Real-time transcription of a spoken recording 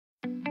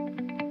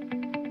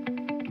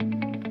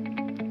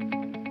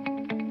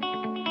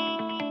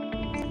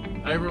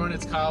Hi everyone,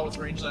 it's Kyle with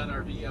Rangeland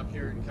RV up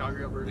here in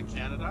Calgary, Alberta,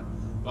 Canada.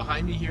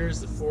 Behind me here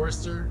is the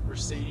Forester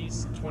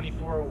Mercedes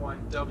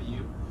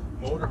 2401W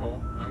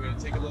motorhome. I'm going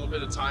to take a little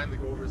bit of time to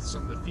go over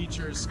some of the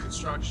features,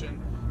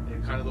 construction,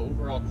 and kind of the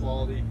overall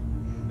quality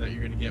that you're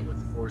going to get with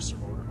the Forester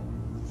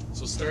motorhome.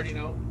 So starting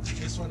out,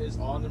 this one is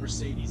on the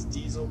Mercedes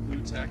diesel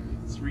Blue Tech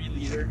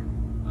 3-liter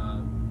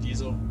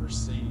diesel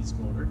Mercedes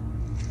motor.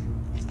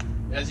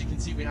 As you can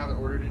see, we have it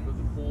ordered in with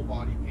a full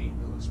body paint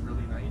that looks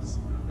really nice.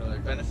 The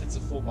benefits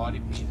of full body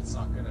paint, it's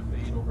not going to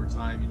fade over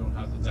time. You don't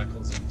have the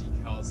decals and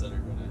decals that are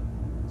going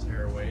to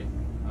tear away.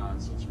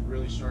 So it's a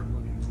really sharp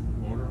looking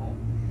motorhome.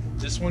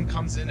 This one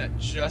comes in at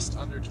just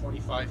under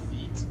 25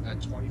 feet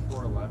at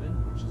 2411,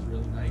 which is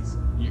really nice.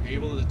 You're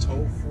able to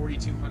tow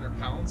 4,200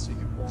 pounds, so you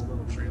can pull a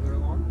little trailer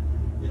along.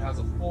 It has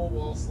a full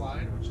wall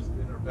slide, which has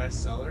been our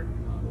best seller.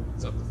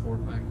 Opens up the floor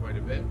plan quite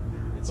a bit.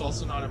 It's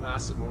also not a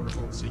massive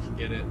motorhome, so you can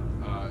get it,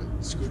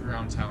 scoot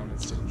around town and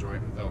still enjoy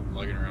it without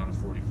lugging around a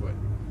 40-foot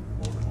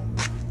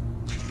motorhome.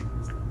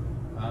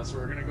 So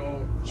we're going to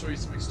go show you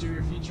some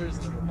exterior features,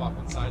 and then we'll pop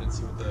inside and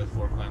see what the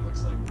floor plan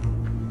looks like.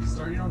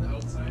 Starting on the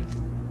outside,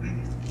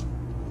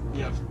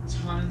 you have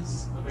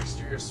tons of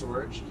exterior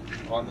storage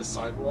on the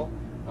sidewall.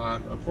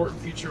 Important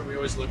feature we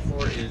always look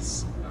for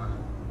is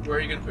where are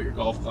you going to put your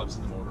golf clubs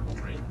in the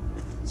motorhome, right?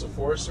 So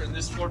Forester in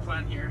this floor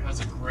plan here has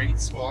a great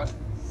spot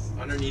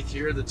underneath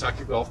here to tuck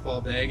your golf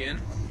ball bag in.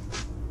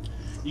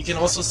 You can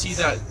also see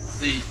that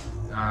they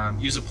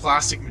use a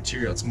plastic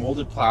material. It's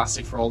molded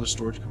plastic for all the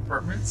storage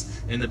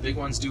compartments, and the big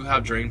ones do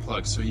have drain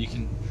plugs, so you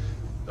can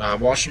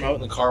wash them out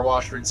in the car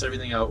wash, rinse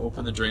everything out,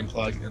 open the drain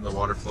plug, and the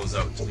water flows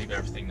out to leave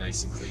everything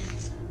nice and clean.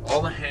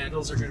 All the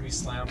handles are going to be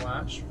slam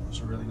latch,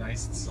 which are really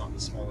nice. It's not the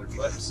smaller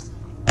clips.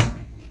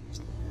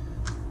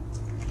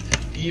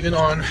 Even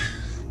on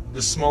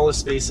the smallest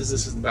spaces,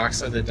 this is the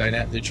backside of the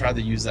dinette, they try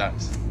to use that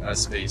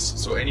as space.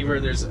 So anywhere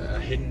there's a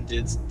hidden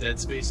dead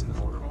space in the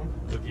motorhome,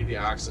 they'll give you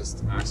access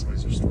to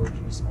maximize your storage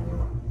in a smaller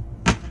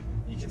one.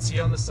 You can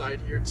see on the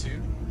side here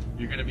too,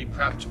 you're going to be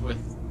prepped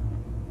with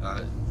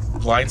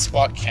blind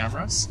spot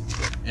cameras,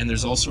 and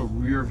there's also a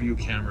rear view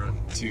camera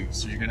too.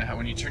 So you're going to have,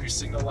 when you turn your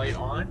signal light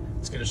on,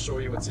 it's going to show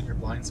you what's in your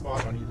blind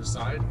spot on either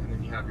side, and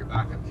then you have your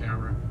backup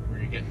camera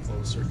where you're getting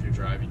closer. If you're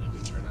driving, you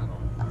can turn that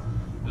on.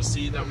 You'll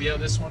see that we have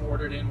this one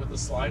ordered in with a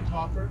slide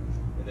topper,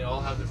 and they all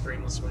have the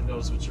frameless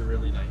windows, which are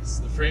really nice.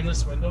 The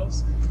frameless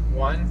windows,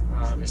 one,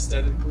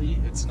 aesthetically,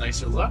 it's a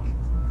nicer look.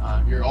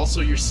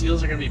 Your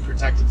seals are going to be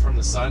protected from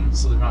the sun,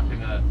 so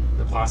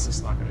the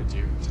plastic's not going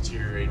to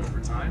deteriorate over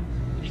time.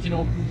 And you can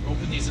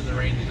open these in the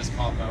rain, they just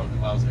pop out and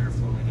allows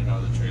airflow in and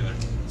out of the trailer.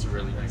 It's a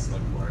really nice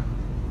look for it.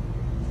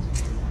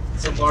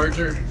 Some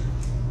larger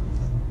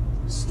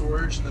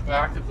storage in the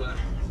back of the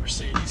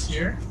Mercedes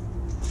here.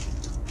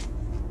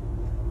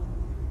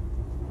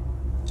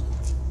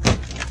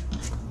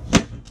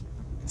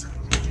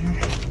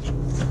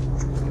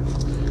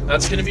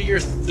 That's going to be your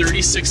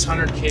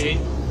 3600K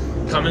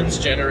Cummins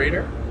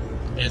generator,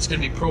 and it's going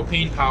to be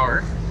propane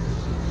powered,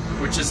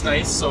 which is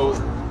nice. So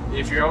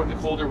if you're out in the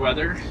colder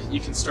weather, you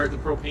can start the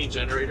propane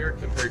generator,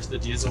 compared to the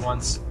diesel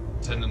ones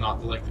tend to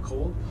not like the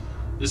cold.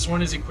 This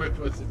one is equipped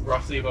with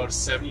roughly about a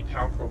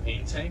 70-pound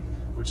propane tank,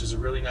 which is a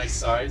really nice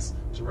size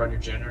to run your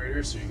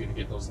generator, so you're going to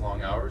get those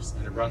long hours,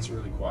 and it runs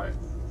really quiet.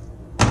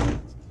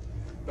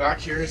 Back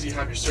here is you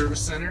have your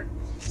service center.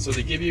 So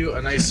they give you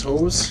a nice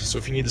hose, so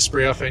if you need to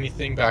spray off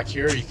anything back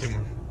here,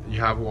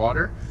 you have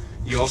water.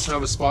 You also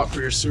have a spot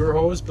for your sewer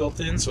hose built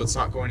in, so it's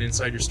not going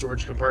inside your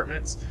storage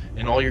compartments.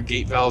 And all your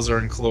gate valves are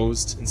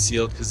enclosed and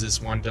sealed, because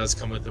this one does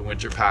come with a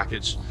winter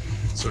package.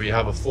 So you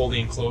have a fully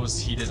enclosed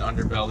heated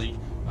underbelly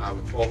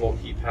with 12-volt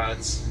heat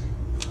pads,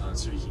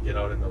 so you can get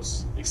out in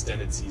those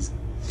extended seasons.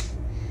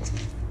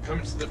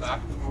 Coming to the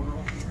back of the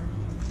motorhome,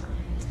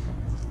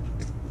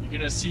 you're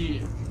going to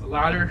see a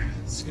ladder.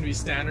 It's going to be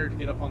standard.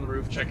 Get up on the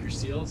roof, check your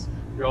seals.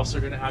 You're also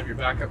going to have your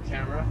backup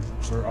camera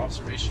or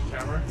observation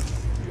camera,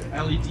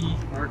 your LED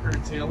marker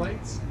tail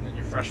lights, and then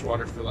your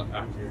freshwater fill-up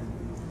back here.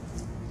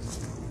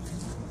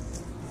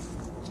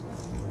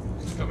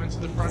 Come into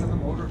the front of the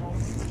motorhome.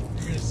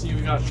 You're going to see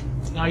we got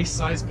nice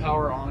size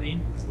power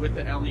awning with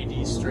the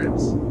LED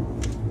strips.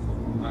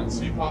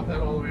 So you pop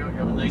that all the way out. You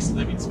have a nice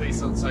living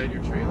space outside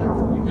your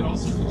trailer. You can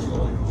also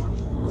control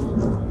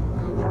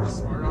it.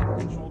 Smart auto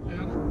control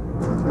panel.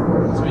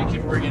 So you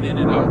can bring it in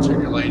and out, turn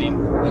your lighting,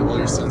 and all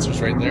your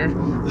sensors right there.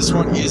 This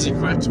one is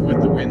equipped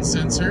with the wind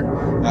sensor.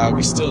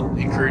 We still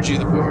encourage you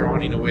to put your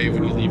awning away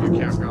when you leave your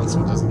campground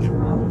so it doesn't get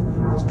warm.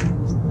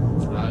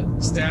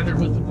 Standard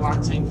with the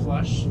black tank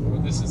flush,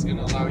 what this is going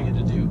to allow you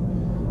to do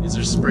is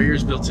there's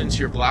sprayers built into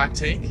your black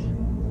tank.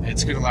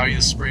 It's going to allow you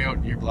to spray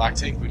out your black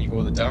tank when you go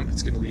to the dump.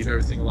 It's going to leave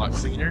everything a lot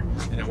cleaner,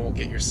 and it won't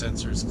get your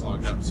sensors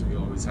clogged up, so you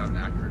always have an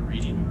accurate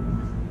reading.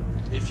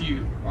 If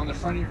you, on the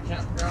front of your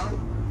campground,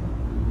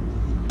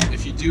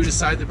 if you do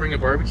decide to bring a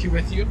barbecue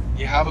with you,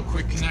 you have a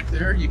quick connect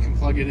there. You can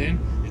plug it in.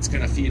 It's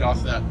going to feed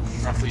off that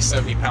roughly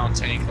 70-pound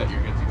tank that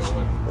you're good to go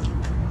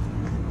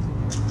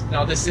with.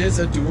 Now this is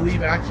a dually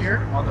back here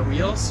on the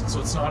wheels, so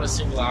it's not a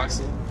single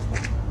axle.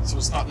 So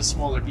it's not the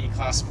smaller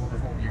B-class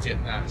motorhome you're you're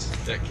getting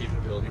that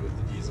capability with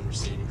the diesel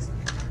Mercedes.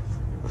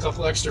 A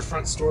couple extra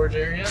front storage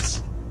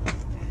areas,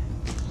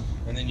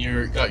 and then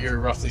you've got your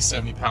roughly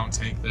 70-pound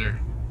tank there.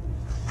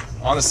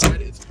 On the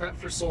side, it's prepped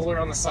for solar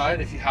on the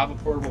side. If you have a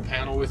portable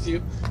panel with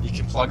you, you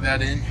can plug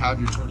that in, have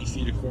your 20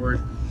 feet of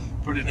cord,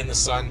 put it in the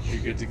sun,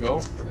 you're good to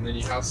go. And then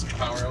you have some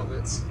power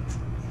outlets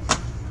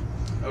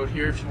out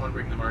here if you want to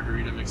bring the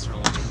margarita mixer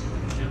along.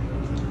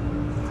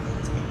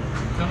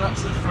 Come up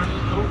to the front of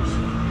the coach.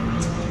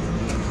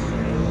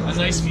 A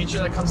nice feature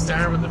that comes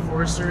standard with the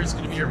Forester is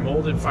going to be your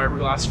molded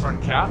fiberglass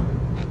front cap,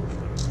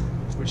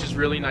 which is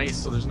really nice,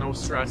 so there's no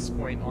stress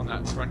point on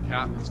that front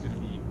cap. It's going to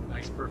be a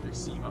nice perfect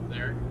seam up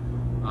there.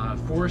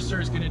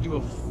 Forester is going to do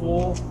a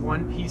full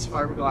one-piece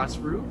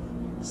fiberglass roof.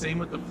 Same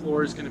with the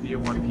floor, is going to be a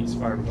one-piece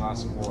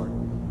fiberglass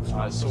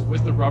floor. So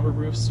with the rubber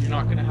roofs, you're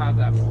not going to have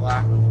that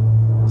black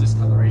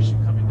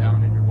discoloration coming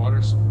down in your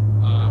water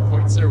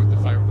points there with the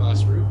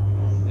fiberglass roof,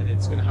 and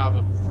it's going to have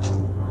a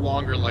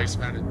longer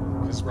lifespan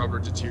because rubber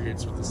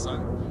deteriorates with the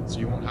sun, so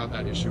you won't have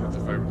that issue with the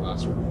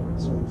fiberglass roof.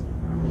 So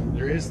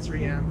there is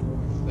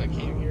 3M that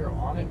came here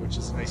on it, which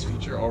is a nice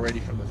feature already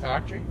from the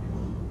factory.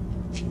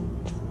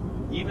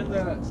 Even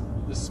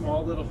the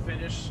small little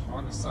finish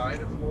on the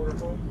side of the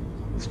motorhome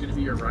is going to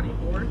be your running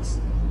boards.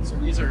 So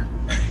these are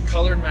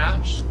color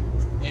matched,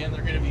 and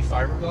they're going to be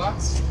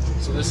fiberglass.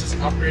 So this is an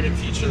upgraded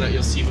feature that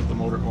you'll see with the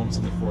motorhomes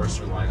in the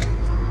Forester lineup.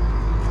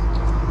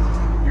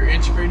 Your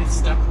integrated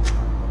step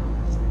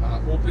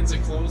opens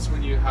and closes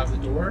when you have the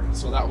door,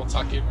 so that will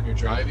tuck in when you're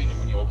driving, and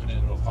when you open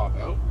it, it'll pop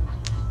out.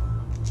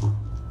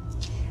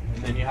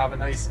 And then you have a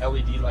nice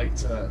LED light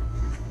to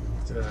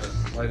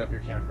light up your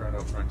campground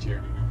out front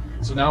here.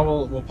 So now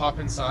we'll pop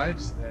inside,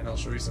 and I'll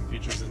show you some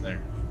features in there.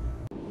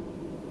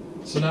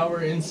 So now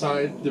we're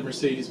inside the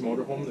Mercedes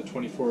motorhome, the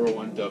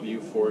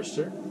 2401W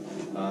Forester.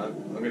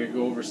 I'm going to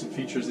go over some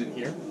features in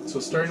here.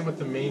 So starting with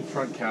the main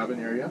front cabin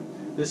area,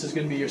 this is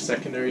going to be your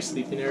secondary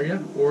sleeping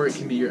area, or it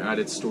can be your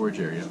added storage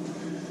area.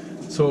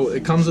 So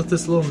it comes with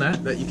this little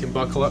net that you can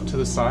buckle up to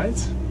the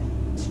sides.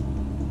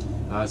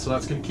 So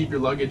that's going to keep your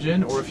luggage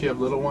in, or if you have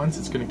little ones,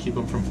 it's going to keep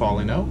them from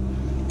falling out.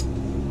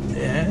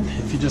 And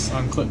if you just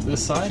unclip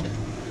this side,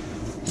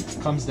 it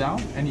comes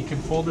down, and you can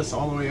fold this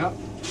all the way up,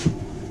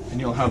 and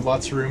you'll have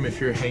lots of room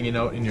if you're hanging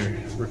out in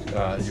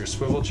your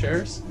swivel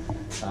chairs,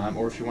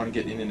 or if you want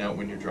to get in and out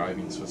when you're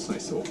driving, so it's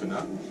nice to open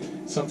up.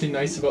 Something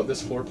nice about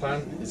this floor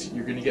plan is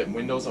you're going to get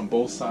windows on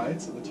both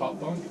sides of the top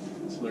bunk.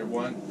 So there's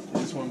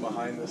one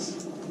behind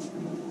this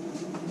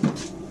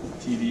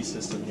TV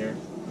system here.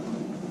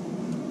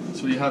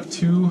 So you have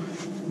two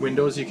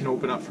windows you can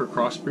open up for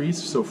cross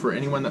breeze, so for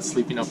anyone that's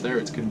sleeping up there,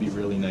 it's going to be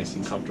really nice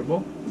and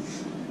comfortable.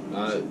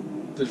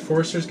 The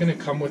Forester is going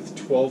to come with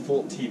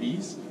 12-volt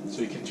TVs,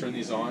 so you can turn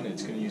these on.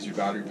 It's going to use your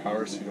battery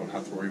power, so you don't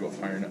have to worry about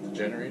firing up the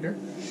generator.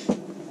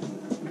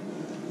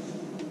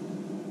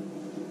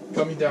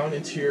 Coming down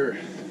into your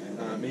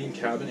main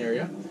cabin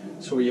area,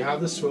 so you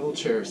have the swivel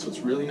chair, so it's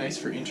really nice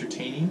for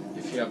entertaining.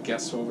 If you have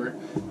guests over,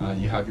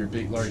 you have your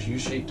big, large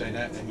U-shaped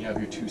dinette, and you have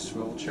your two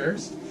swivel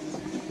chairs.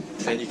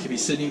 And you can be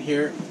sitting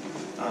here,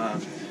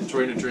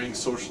 enjoying a drink,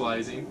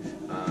 socializing.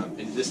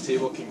 And this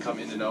table can come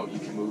in and out. You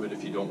can move it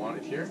if you don't want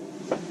it here.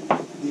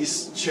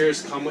 These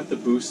chairs come with the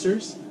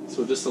boosters,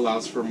 so this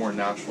allows for a more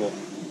natural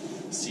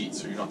seat,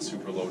 so you're not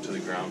super low to the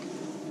ground.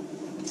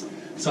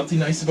 Something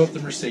nice about the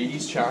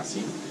Mercedes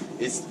chassis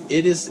is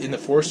it is in the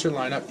Forester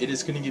lineup, it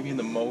is going to give you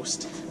the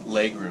most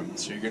leg room.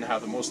 So you're going to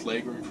have the most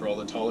leg room for all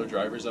the taller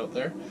drivers out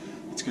there.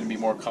 It's going to be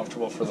more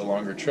comfortable for the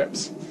longer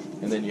trips.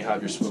 And then you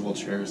have your swivel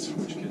chairs,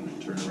 which can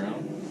turn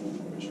around,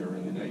 which are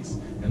really nice.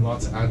 And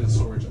lots of added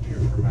storage up here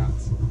for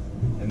mats.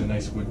 And a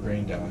nice wood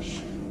grain dash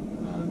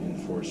in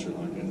the Forester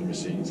line, in the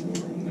Mercedes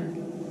motorhome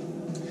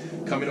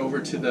there. Coming over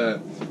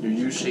to your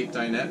U-shaped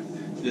dinette,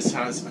 this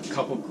has a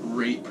couple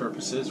great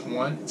purposes.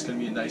 One, it's going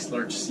to be a nice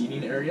large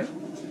seating area.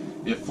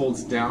 It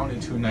folds down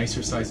into a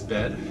nicer sized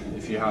bed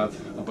if you have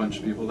a bunch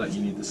of people that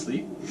you need to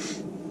sleep.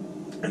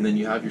 And then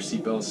you have your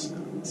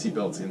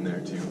seatbelts in there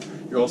too.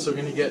 You're also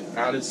going to get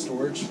added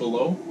storage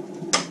below.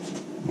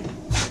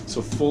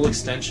 So full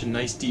extension,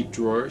 nice deep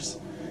drawers.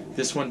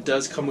 This one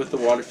does come with the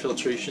water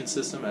filtration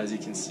system, as you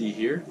can see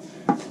here,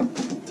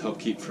 to help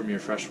keep from your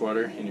fresh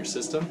water in your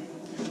system.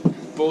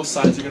 Both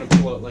sides are going to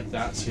pull out like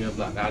that, so you have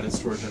that added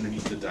storage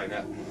underneath the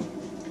dinette.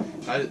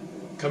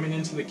 Coming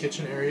into the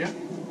kitchen area,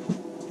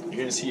 you're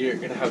going to see you're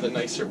going to have the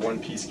nicer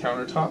one-piece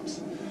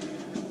countertops.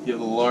 You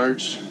have a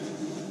large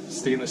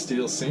stainless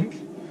steel sink,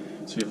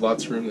 so you have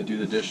lots of room to do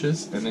the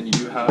dishes, and then you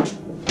do have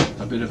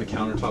a bit of a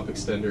countertop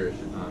extender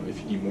if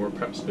you need more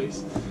prep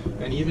space.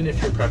 And even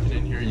if you're prepping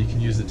in here, you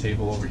can use the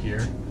table over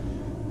here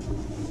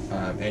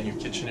and your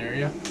kitchen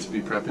area to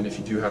be prepping if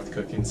you do have to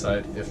cook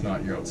inside. If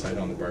not, you're outside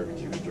on the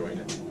barbecue enjoying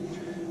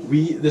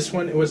it. This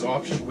one, it was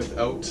optioned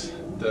without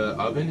the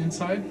oven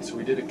inside, so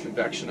we did a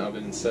convection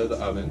oven instead of the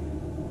oven.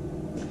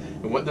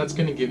 And what that's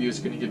going to give you is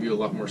going to give you a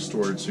lot more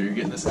storage. So you're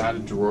getting this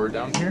added drawer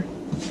down here,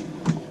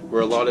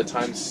 where a lot of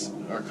times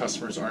our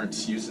customers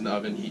aren't using the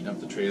oven, heating up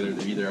the trailer.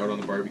 They're either out on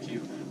the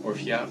barbecue or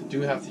if you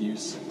do have to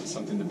use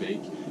something to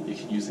bake, you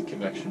can use the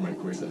convection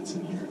microwave that's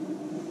in here.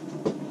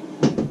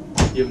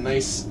 You have a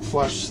nice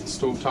flush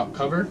stovetop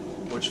cover,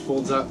 which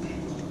folds up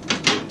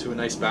to a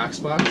nice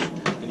backsplash,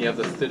 and you have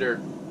the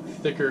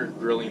thicker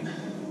grilling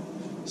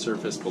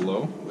surface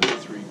below with the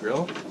 3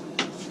 grill,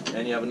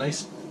 and you have a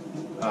nice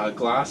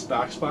glass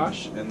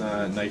backsplash and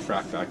the knife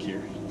rack back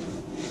here.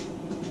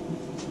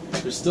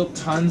 There's still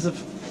tons of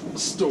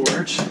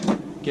storage.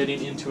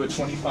 Getting into a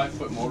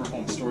 25-foot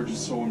motorhome, storage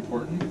is so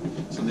important,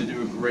 so they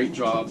do a great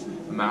job of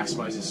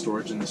maximizing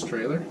storage in this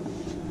trailer.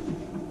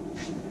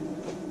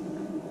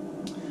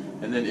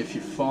 And then if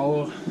you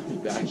follow me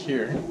back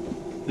here,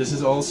 this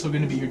is also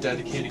going to be your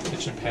dedicated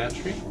kitchen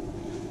pantry.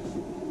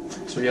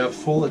 So you have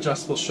full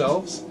adjustable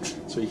shelves,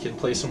 so you can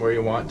place them where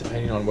you want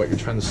depending on what you're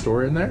trying to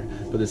store in there.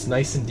 But it's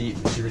nice and deep.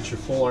 You reach your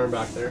full arm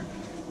back there.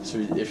 So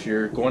if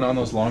you're going on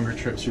those longer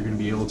trips, you're going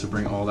to be able to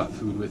bring all that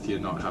food with you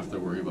and not have to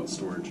worry about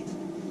storage.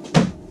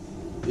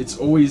 It's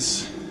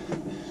always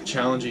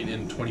challenging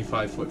in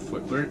 25-foot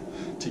footprint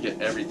to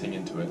get everything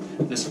into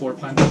it. This floor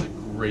plan does a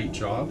great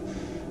job.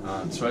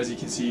 So as you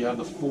can see, you have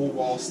the full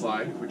wall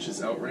slide, which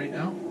is out right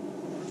now.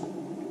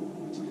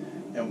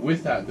 And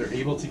with that, they're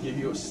able to give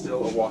you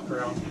still a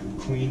walk-around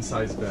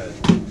queen-size bed.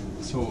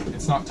 So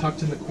it's not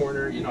tucked in the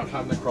corner, you're not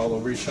having to crawl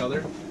over each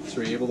other,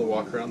 so you're able to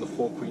walk around the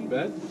full queen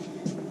bed.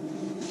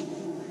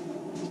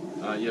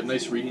 You have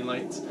nice reading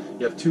lights.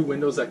 You have 2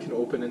 windows that can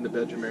open in the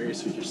bedroom area,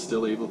 so you're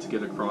still able to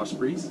get a cross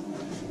breeze.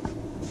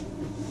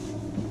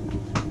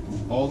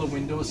 All the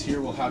windows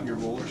here will have your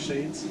roller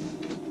shades,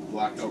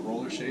 blackout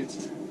roller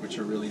shades, which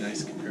are really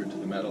nice compared to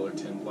the metal or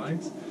tin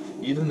blinds.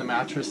 Even the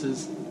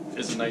mattresses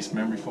is a nice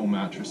memory foam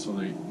mattress, so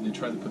they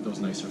try to put those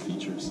nicer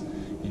features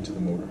into the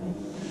motorhome.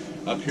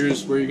 Up here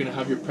is where you're going to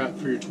have your prep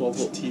for your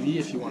 12-volt TV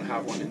if you want to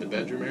have one in the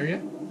bedroom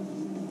area.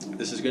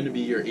 This is going to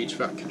be your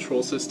HVAC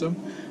control system,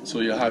 so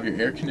you'll have your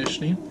air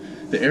conditioning.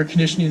 The air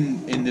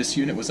conditioning in this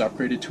unit was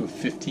upgraded to a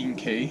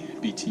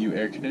 15K BTU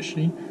air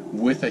conditioning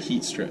with a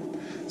heat strip.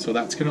 So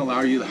that's going to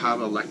allow you to have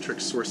an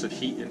electric source of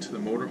heat into the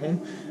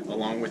motorhome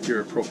along with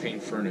your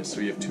propane furnace.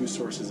 So you have 2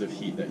 sources of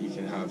heat that you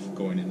can have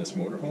going in this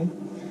motorhome,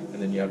 and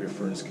then you have your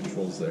furnace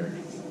controls there.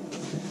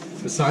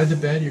 Beside the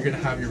bed, you're going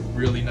to have your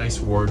really nice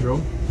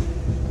wardrobe.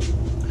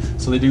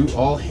 So they do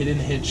all hidden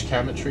hinge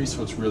cabinetry,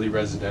 so it's really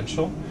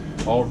residential.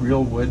 All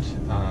real wood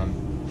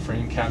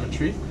frame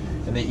cabinetry,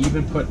 and they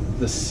even put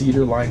the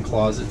cedar lined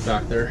closet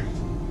back there.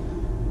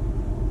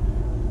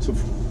 So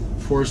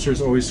Forrester's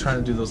always trying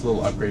to do those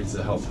little upgrades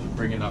to help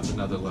bring it up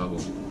another level.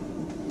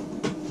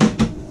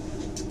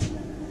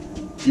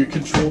 Your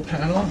control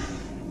panel,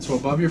 so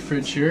above your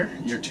fridge here,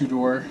 your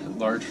 2-door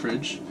large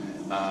fridge,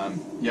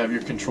 you have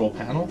your control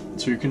panel.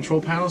 So your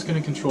control panel is going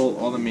to control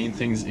all the main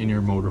things in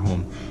your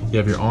motorhome. You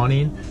have your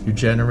awning, your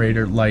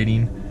generator,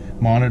 lighting,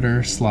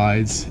 monitor,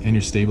 slides, and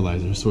your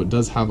stabilizer. So it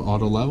does have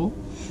auto level.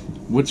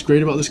 What's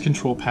great about this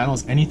control panel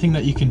is anything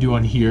that you can do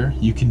on here,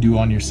 you can do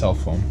on your cell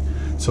phone.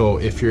 So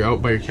if you're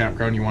out by your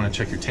campground, you want to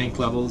check your tank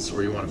levels,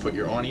 or you want to put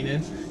your awning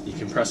in, you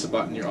can press a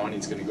button, your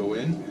awning's going to go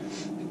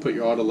in. Put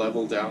your auto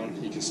level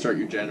down, you can start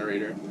your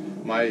generator.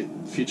 My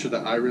feature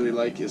that I really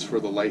like is for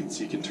the lights.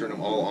 You can turn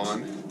them all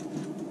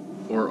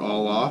on or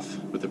all off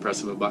with the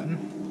press of a button,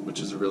 which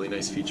is a really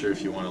nice feature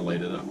if you want to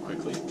light it up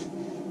quickly.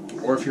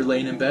 Or if you're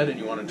laying in bed and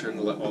you want to turn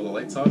all the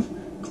lights off,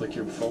 click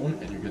your phone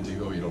and you're good to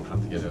go. You don't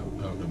have to get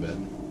out of the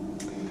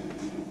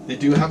bed. They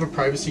do have a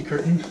privacy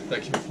curtain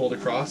that can be pulled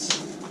across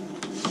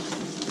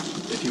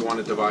if you want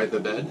to divide the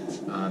bed.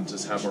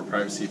 Just have more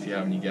privacy if you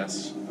have any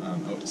guests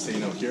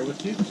staying out here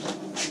with you.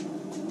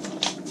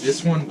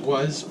 This one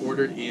was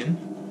ordered in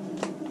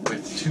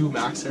with 2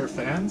 Max Air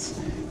fans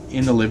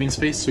in the living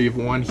space. So you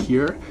have one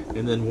here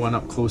and then one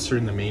up closer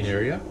in the main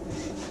area.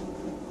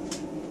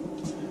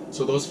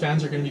 So those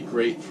fans are going to be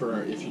great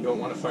for if you don't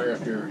want to fire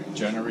up your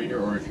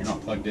generator or if you're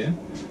not plugged in.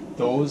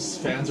 Those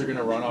fans are going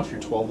to run off your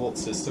 12-volt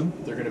system.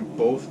 They're going to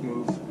both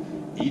move,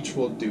 each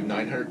will do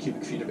 900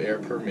 cubic feet of air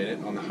per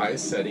minute on the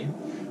highest setting,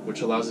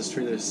 which allows this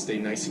trailer to stay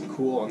nice and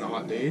cool on the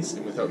hot days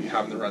and without you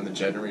having to run the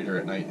generator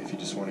at night if you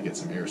just want to get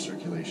some air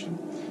circulation.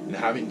 And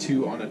having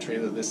 2 on a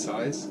trailer this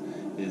size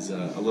is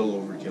a little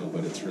overkill,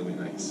 but it's really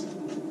nice.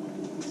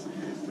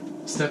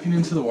 Stepping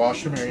into the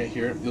washroom area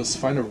here, you'll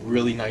find a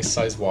really nice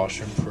sized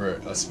washroom for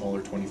a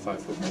smaller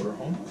 25-foot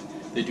motorhome.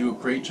 They do a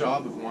great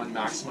job of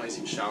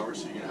maximizing showers,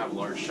 so you're going to have a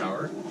large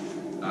shower.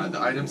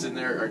 The items in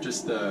there are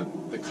just the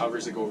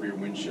covers that go over your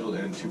windshield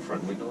and 2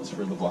 front windows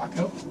for the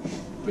blackout.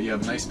 But you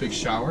have a nice big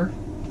shower.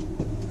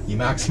 You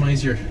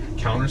maximize your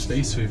counter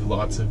space, so you have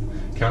lots of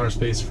counter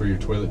space for your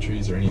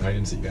toiletries or any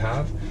items that you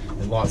have,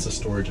 and lots of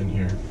storage in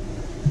here.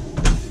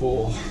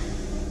 Full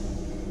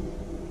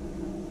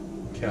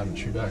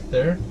cabinetry back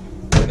there.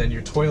 And then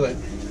your toilet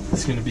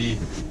is going to be,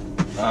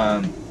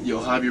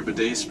 you'll have your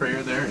bidet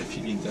sprayer there if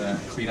you need to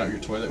clean out your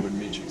toilet, would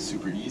make it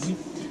super easy.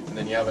 And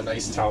then you have a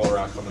nice towel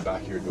rack on the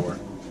back of your door.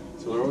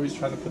 So they're always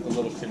trying to put the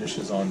little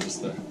finishes on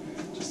just to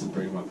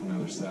bring them up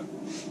another step.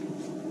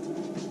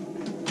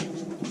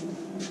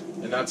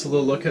 And And that's a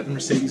little look at the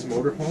Mercedes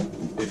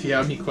motorhome. If you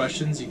have any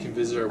questions, you can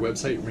visit our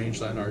website,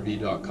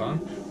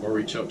 rangelandrv.com, or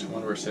reach out to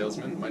one of our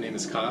salesmen. My name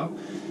is Kyle,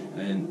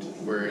 and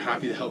we're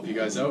happy to help you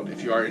guys out.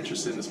 If you are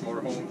interested in this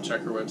motorhome,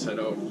 check our website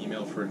out,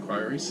 email for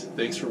inquiries.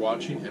 Thanks for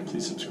watching, and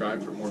please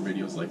subscribe for more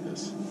videos like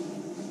this.